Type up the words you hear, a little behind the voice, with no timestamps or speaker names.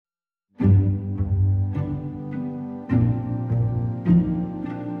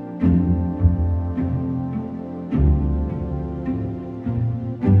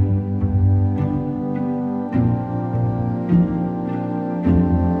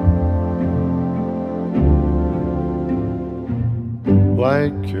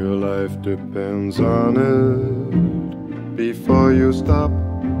like your life depends on it. Before you stop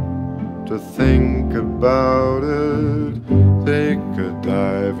to think about it, take a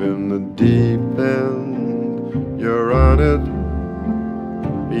dive in the deep end. You're on it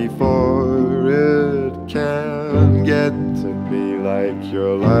before it can get to be like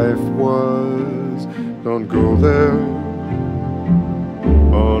your life was. Don't go there.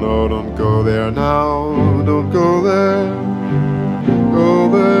 Oh no, don't go there now. Don't go there. Go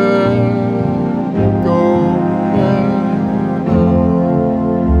there. Go there now.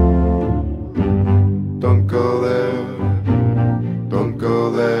 Don't go there. Don't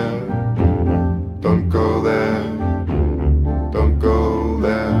go there. Don't go there. Don't go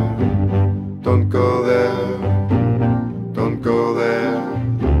there. Don't go there. Don't go there.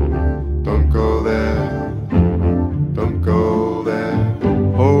 Don't go there. Don't go there.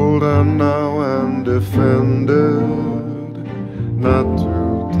 Hold on now and defend it, not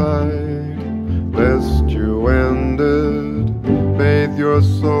too tight, lest you end it. Bathe your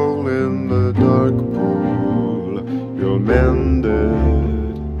soul in the dark pool, you'll mend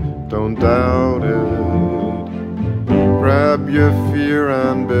it, don't doubt it. Grab your fear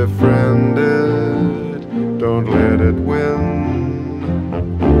and befriend it, don't let it win.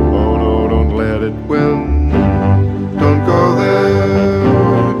 Oh no, don't let it win. Don't go there.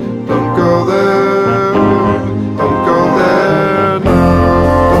 Don't go there. Don't go there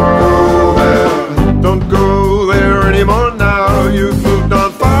now. Don't go there. Don't go there anymore now. You've moved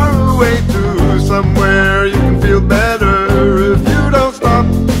on far away to somewhere you can feel better. If you don't stop,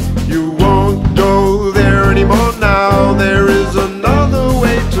 you won't go there anymore now. There is another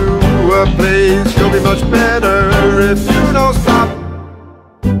way to a place you'll be much better if you don't stop.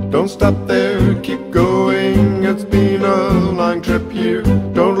 Don't stop there, keep going. It's been a long trip here.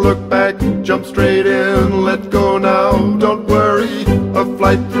 Don't look back, jump straight in. Let go now, don't worry. A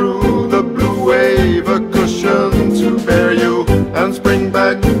flight through the blue wave, a cushion to bear you, and spring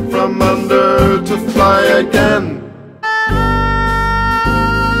back from under to fly again.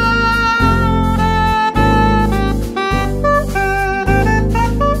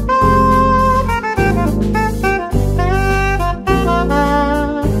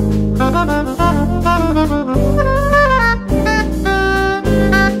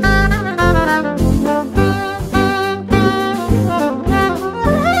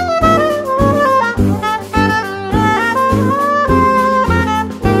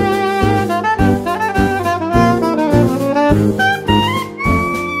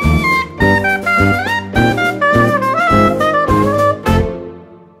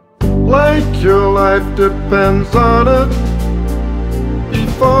 Like your life depends on it.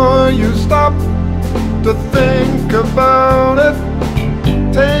 Before you stop to think about it,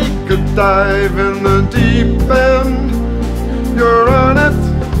 take a dive in